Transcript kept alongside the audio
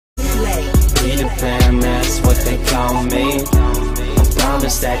fam, that's what they call me. I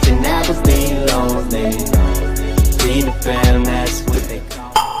promise that you'll never be lonely. Be the fam, that's what they call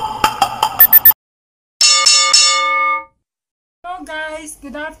me. Hello guys,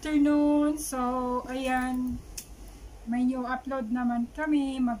 good afternoon. So, ayan, may new upload naman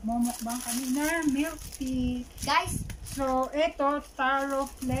kami. Magmumukbang kami na milk tea. Guys, so ito, taro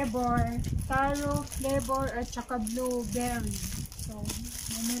flavor at saka blueberry. So,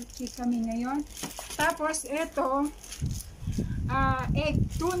 may milk tea kami ngayon. Tapos, ito, egg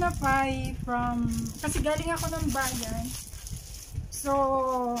tuna pie from, kasi galing ako ng bayan. So,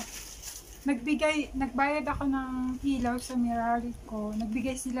 nagbayad ako ng ilaw sa Mirari ko.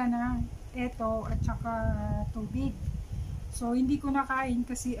 Nagbigay sila ng eto at saka tubig. So, hindi ko nakain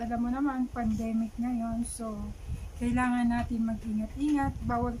kasi alam mo naman, pandemic ngayon. So, kailangan natin mag-ingat-ingat.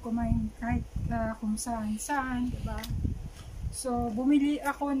 Bawal kumain kahit kung saan-saan, diba? So, bumili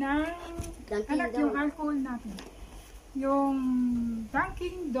ako ng, yung alcohol natin. Yung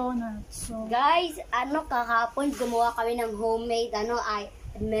Dunkin Donuts. So, guys, kahapon gumawa kami ng homemade,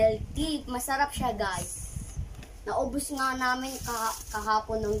 milk tea. Masarap siya, guys. Naubos nga namin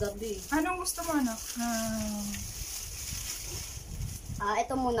kahapon ng gabi. Anong gusto mo, anak?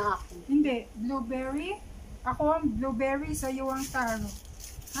 Ito muna ako. Hindi, blueberry. Ako ang blueberry, sa'yo ang taro.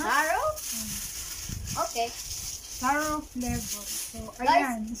 Taro? Okay. Taro flavor. So,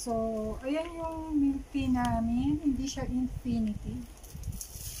 ayan. So, ayan yung milk tea namin. Hindi siya infinity.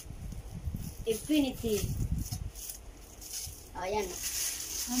 Infinity. Ayan.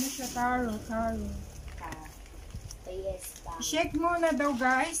 Ano siya? Taro. Yes. Shake muna daw,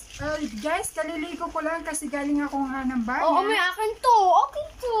 guys. Guys, kaliligo ko lang kasi galing ako nga ng bayan. Oo, may akin to. Akin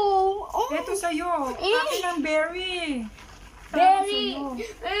to. Oh. Ito sa'yo. Akin ang berry. Berry.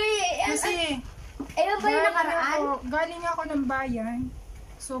 Kasi, ba yung nakaraan? Galing ako ng bayan.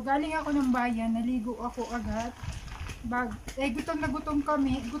 So, galing ako ng bayan. Naligo ako agad. Gutom na gutom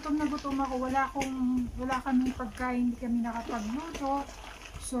kami. Gutom na gutom ako. Wala kami pagkain. Hindi kami nakapagluto.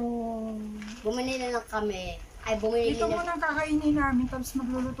 So, bumili na lang kami. Ito muna kakainin namin, tapos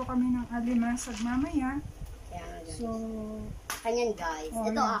magluluto kami ng alimasag mamaya. So, kanyan guys. Ito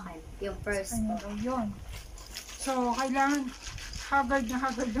yan. Akin. Yung first. Yun. So, kailangan hagard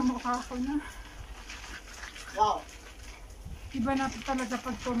na mukha ko na. Wow. Iba na talaga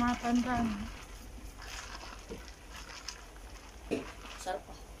pag tumatanda na. Sarap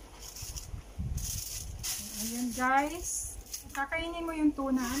pa. Ayan guys. Kakainin mo yung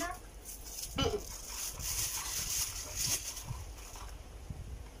tuna, anak.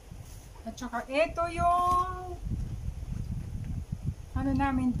 At saka ito yung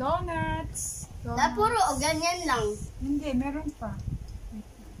namin, donuts. Puro ganyan lang. Hindi, meron pa.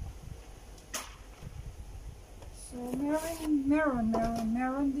 So,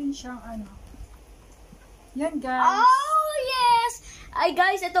 meron din siyang Yan guys. Oh, yes! Ay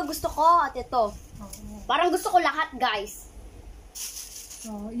guys, ito gusto ko at ito. Parang gusto ko lahat, guys.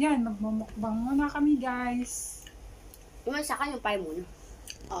 So, yan, magmumukbang muna kami, guys. Yung sa akin, yung pie muna.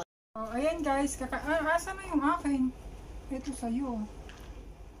 Oh, ayan guys, asa na yung akin? Ito sa'yo.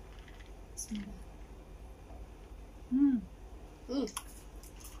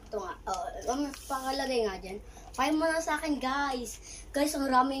 Ito nga. Pangalagay nga dyan. Pie muna sa akin, guys. Guys,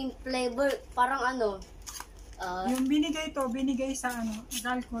 ang raming flavor. Parang yung binigay sa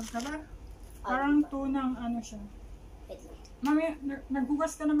nag-alcohol ka ba? Parang tunang siya. Mami,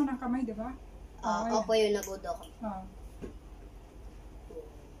 naghugas ka naman ng kamay, di ba? Opo, yun, nagudok.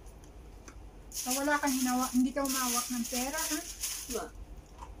 So, wala kang hindi ka umawak ng pera, ha?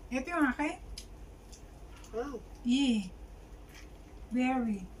 Ito yung akin?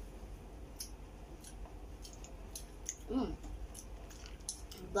 Berry.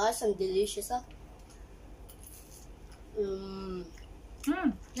 Guys, ang delicious,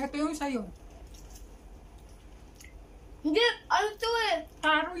 Ito yung sa'yo. Hindi, ano to eh?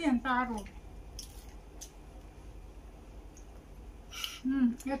 Taro yan, taro.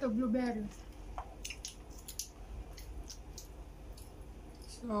 Ito, blueberry.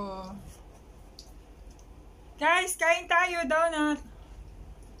 So, guys, kain tayo, donut.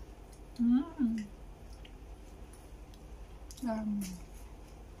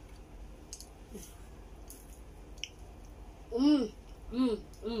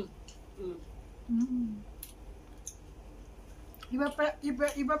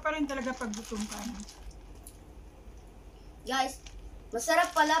 Iba pa rin talaga pag gutom ka. Guys, masarap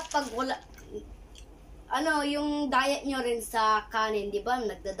pala pag wala, yung diet nyo rin sa kanin, di ba?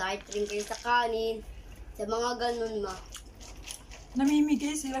 Nagda-diet rin kayo sa kanin, sa mga ganun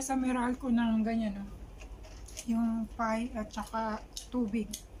Namimigay sila sa Meralco ng ganyan, yung pie at saka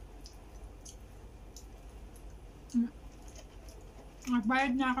tubig.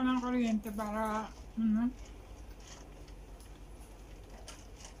 Nagbayad na ako ng kuryente para,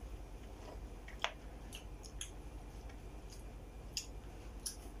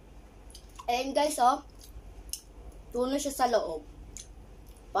 And guys, oh, tuno siya sa loob.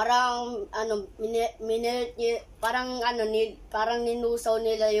 Parang, parang nilusaw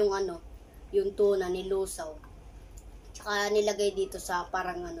nila yung yung tuna, nilusaw. Tsaka nilagay dito sa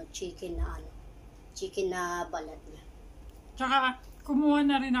parang chicken na balat niya. Tsaka, kumuha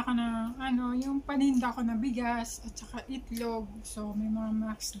na rin ako ng, yung paninda ko na bigas, at saka itlog. So, may mga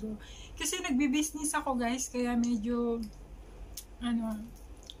max go. Kasi nagbi-business ako, guys, kaya medyo,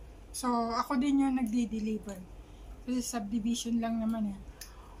 so, ako din yung nagdi-deliver. Kasi subdivision lang naman eh.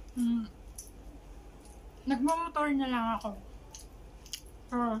 Nagmamotor na lang ako.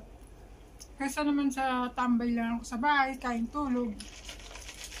 So, kaysa naman sa tambay lang ako sa bahay, kain tulog.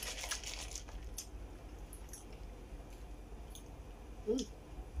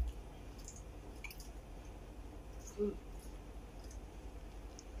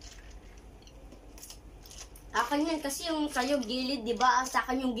 Akin yan kasi yung sa'yo gilid, di ba? Sa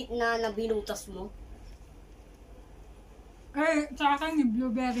akin yung gitna na binutas mo. Sa akin yung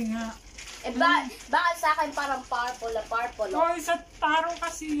blueberry nga. Bakit sa akin parang purple? Sa taro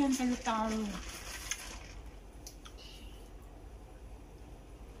kasi yan, sa taro.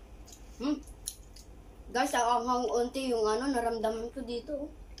 Guys, ang unti yung naramdaman ko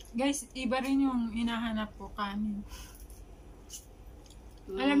dito. Guys, iba rin yung hinahanap ko, kanin.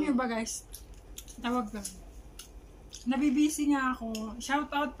 Alam niyo ba guys, tawag lang. Nabibisi nga ako. Shout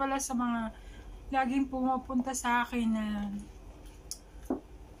out pala sa mga laging pumupunta sa akin na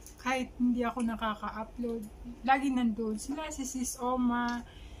kahit hindi ako nakaka-upload, laging nandun. Sila, si Sis Oma.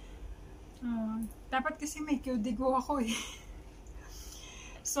 Dapat kasi may QDGO ako eh.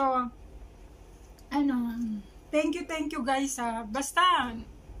 So, thank you guys basta,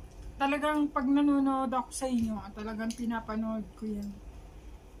 talagang pag nanonood ako sa inyo, talagang pinapanood ko yan.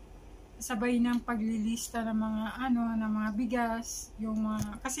 Sabay ng paglilista ng mga ng mga bigas, yung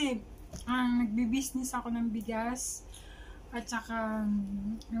kasi nagbi-business ako ng bigas at saka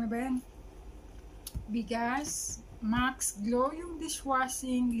bigas, Max Glow, yung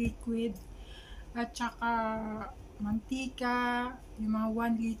dishwashing liquid, at saka mantika, yung mga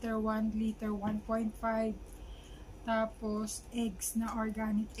 1 liter, 1.5, tapos eggs na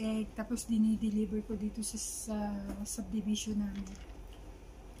organic egg, tapos dinideliver ko dito sa subdivision namin.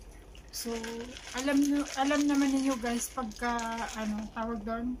 So, alam naman niyo guys, pagka, tawag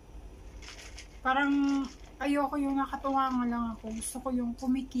doon, parang, ayoko yung nakatunganga lang ako. Gusto ko yung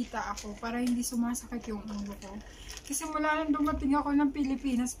kumikita ako para hindi sumasakit yung ulo ko. Kasi mula nang dumating ako ng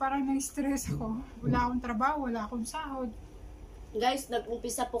Pilipinas, parang na-stress ako. Wala akong trabaho, wala akong sahod. Guys,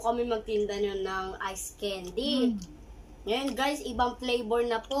 nag-umpisa po kami magtinda nyo ng ice candy. Ngayon guys, ibang flavor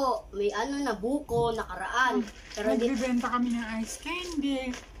na po. May na buko, nakaraan. Pero nagbibenta kami ng ice candy.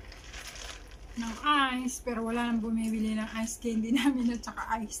 Ng ice, pero wala nang bumibili ng ice candy namin at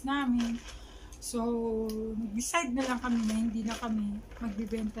saka ice namin. So, nag-decide na lang kami na hindi na kami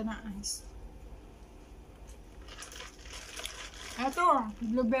magbibenta ng ice. Eto,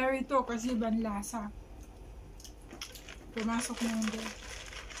 blueberry to kasi ibang lasa. Pumasok na yun doon.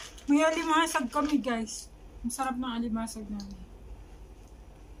 May alimasag kami guys. Ang sarap ng alimasag namin.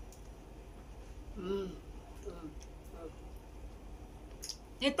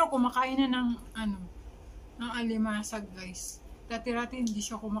 Ito, kumakain na ng ng alimasag guys. Dati-rati hindi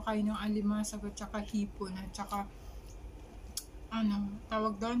siya kumakain ng alimasag at saka hipon at saka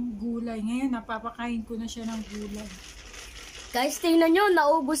tawag doon, gulay. Ngayon, napapakain ko na siya ng gulay. Guys, tingnan nyo,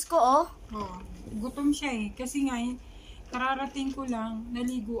 naubos ko oh. Gutom siya eh. Kasi nga, kararating ko lang,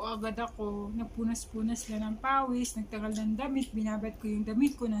 naligo agad ako, nagpunas-punas lang ng pawis, nagtagal ng damit, binabad ko yung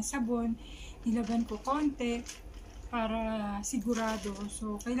damit ko ng sabon, nilaban ko konti, para sigurado.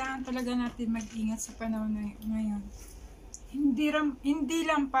 So, kailangan talaga natin mag-ingat sa panahon na ngayon. Hindi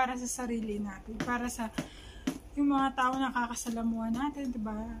lang para sa sarili natin, para sa yung mga tao na kakasalamuhan natin,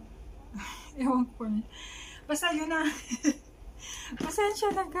 diba? Ewan ko. Basta yun na.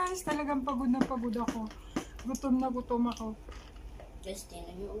 Pasensya na guys, talagang pagod na pagod ako. Gutom na gutom ako. Guys,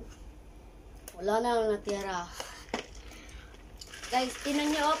 tingnan nyo. Wala na lang natira. Guys,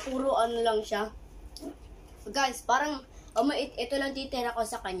 tingnan nyo, puro lang siya. Guys, parang, ito lang titira ko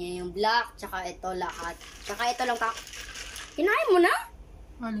sa kanya, yung black, tsaka ito lahat. Tsaka ito lang kinain mo na?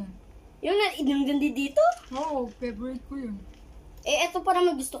 Alin? Yung gandi dito? Oo, favorite ko yun. Ito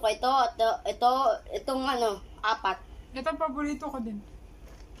parang gusto ko. Itong 4. Ito, paborito ko din.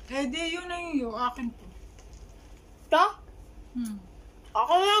 Di, yun na yun, akin to. Ito?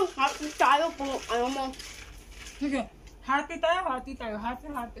 Ako lang, happy tayo po, mo. Sige, hati tayo. Hati.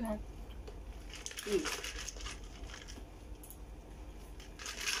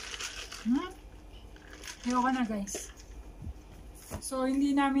 Ayoko na guys. So,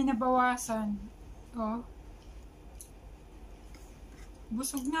 hindi namin nabawasan. Oh.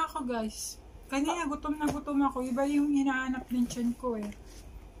 Busog na ako guys. Kanina gutom na gutom ako. Iba yung hinahanap ng tiyan ko eh.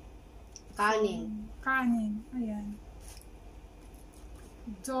 Kanin. Kanin. Ayan.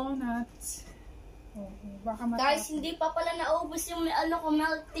 Donuts. Oh, baka matapos. Guys, hindi pa pala naubos yung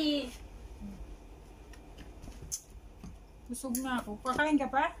milk tea. Busog na ako. Kakain ka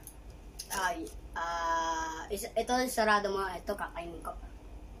pa? Ay, ito sarado mo. Ito, kakainin ko.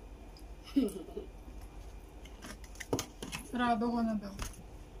 Sarado ko na daw.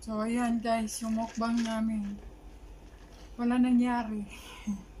 So, ayan guys, yung mukbang namin. Wala nangyari.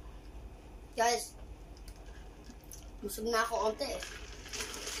 Guys, busog na ako onte eh.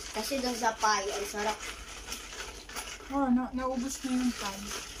 Kasi doon sa pie, ang sarap. Oh, naubos na yung pie.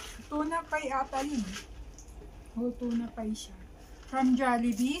 Tuna pie ata yun. Oh, tuna pie siya. From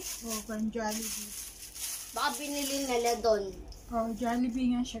Jollibee? Oh, from Jollibee. Baka binili nila doon. Oh,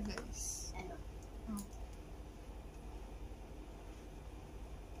 Jollibee nga siya guys. Ano? Oh.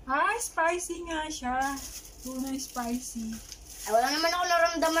 Ah, spicy nga siya. Tuna spicy. Ay, wala naman ako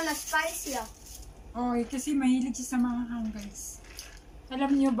naramdaman na spicy ah. Oh, kasi mahilig siya sa manghang guys.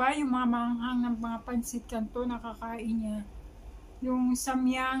 Alam niyo ba, yung mga manghang ng mga pansit kanto, nakakain niya. Yung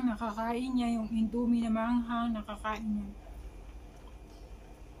samyang, nakakain niya. Yung indomie na manghang, nakakain niya.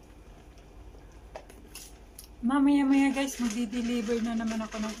 Mamaya-maya guys, magdi-deliver na naman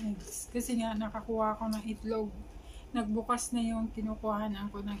ako ng eggs. Kasi nga, nakakuha ako ng itlog. Nagbukas na yung kinukuhaan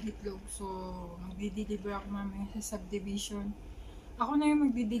ko ng itlog. So, magdi-deliver ako mamaya sa subdivision. Ako na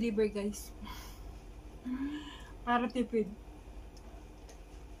yung magdi-deliver guys. Para tipid.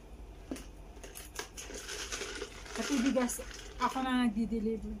 Pati bigas, ako na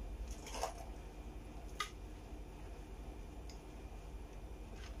nagdi-deliver.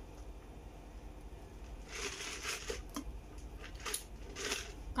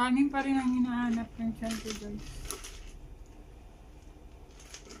 Kanin pa rin ang hinahanap ng tiyan ko guys.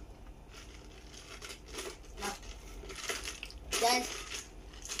 Guys,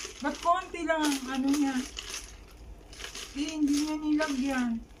 Ba't konti lang ang ano niya? Hindi niya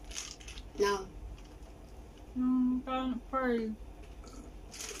nilagyan. no. Yung pearl.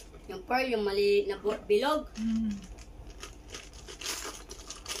 Yung pearl, yung maliit na bilog.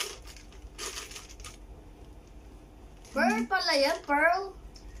 Pearl pala yan, pearl.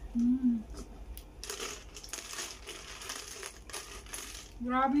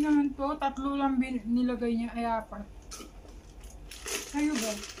 Grabe naman to. 3 lang nilagay niya. Ay, 4. Sa'yo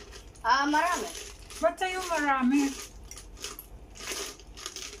ba? Marami. Ba't sa'yo marami?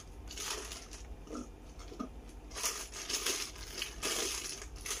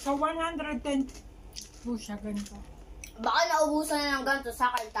 So, 110 po siya ganito. Baka naubusan na ng ganito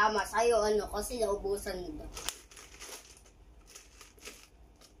sa akin, tama. Sa'yo ano, kasi naubusan nito.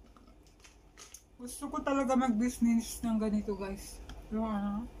 Gusto ko talaga mag-business ng ganito guys. Yung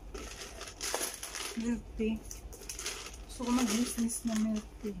ano, milk tea. Gusto ko mag-business ng milk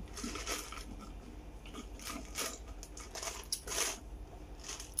tea.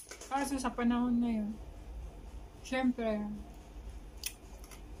 Kaso sa panahon na yun, syempre,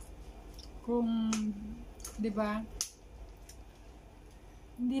 kung, di ba,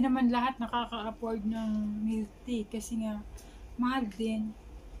 hindi naman lahat nakaka-afford ng milk tea kasi nga, mahal din.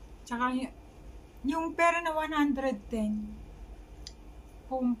 Tsaka, yung pera na 110,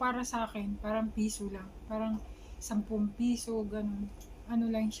 kung para sa akin, parang piso lang. Parang 10 piso, ganun. Ano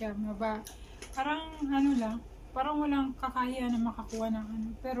lang siya, parang ano lang, parang walang kakaya na makakuha ng ano.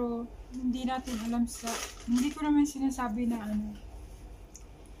 Pero, hindi natin alam hindi ko naman sinasabi na ano.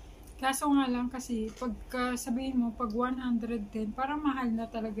 Kaso nga lang kasi, pagka sabihin mo, pag 110, parang mahal na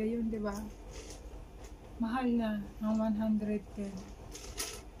talaga yun, di ba? Mahal na ng 110.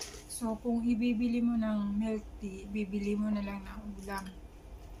 So, kung ibibili mo ng milk tea, bibili mo na lang ng ulam.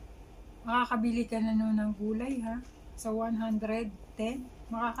 Makakabili ka na nun ng gulay, ha? Sa 110,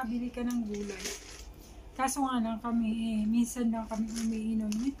 makakabili ka ng gulay. Kaso nga lang kami, minsan lang kami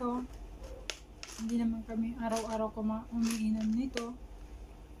umiinom nito. Hindi naman kami araw-araw umiinom nito.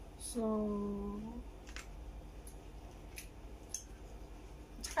 So,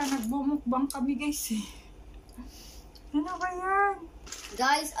 tsaka nagbumukbang kami guys eh. Ano ba yan?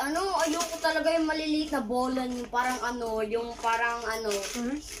 Guys, ayoko talaga yung maliliit na bola, yung parang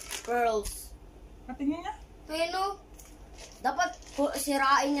pearls. Patingin na? Kaya dapat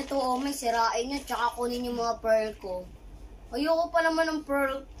sirain niya to, may sirain niya, tsaka kunin yung mga pearl ko. Ayoko pa naman ng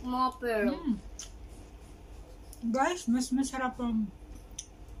mga pearl. Guys, mas masarap ang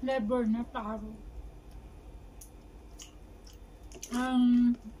flavor na taro.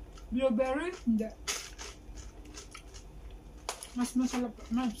 Ang blueberry, hindi. Mas masarap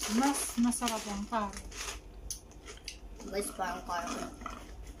ang taro. Guys, parang parang.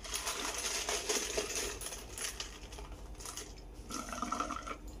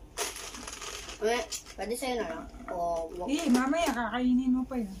 Pwede sa'yo na lang. Mamaya kakainin mo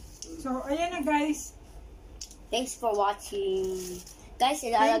pa yan. So, ayan na guys. Thanks for watching. Guys,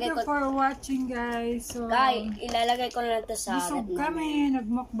 Thank ilalagay you ko... for watching guys. So, Guys, ilalagay ko na lang ito sa... busog kami,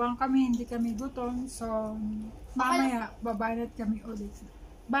 nagmukbang kami, hindi kami gutom. So, mamaya, babanat kami ulit.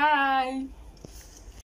 Bye!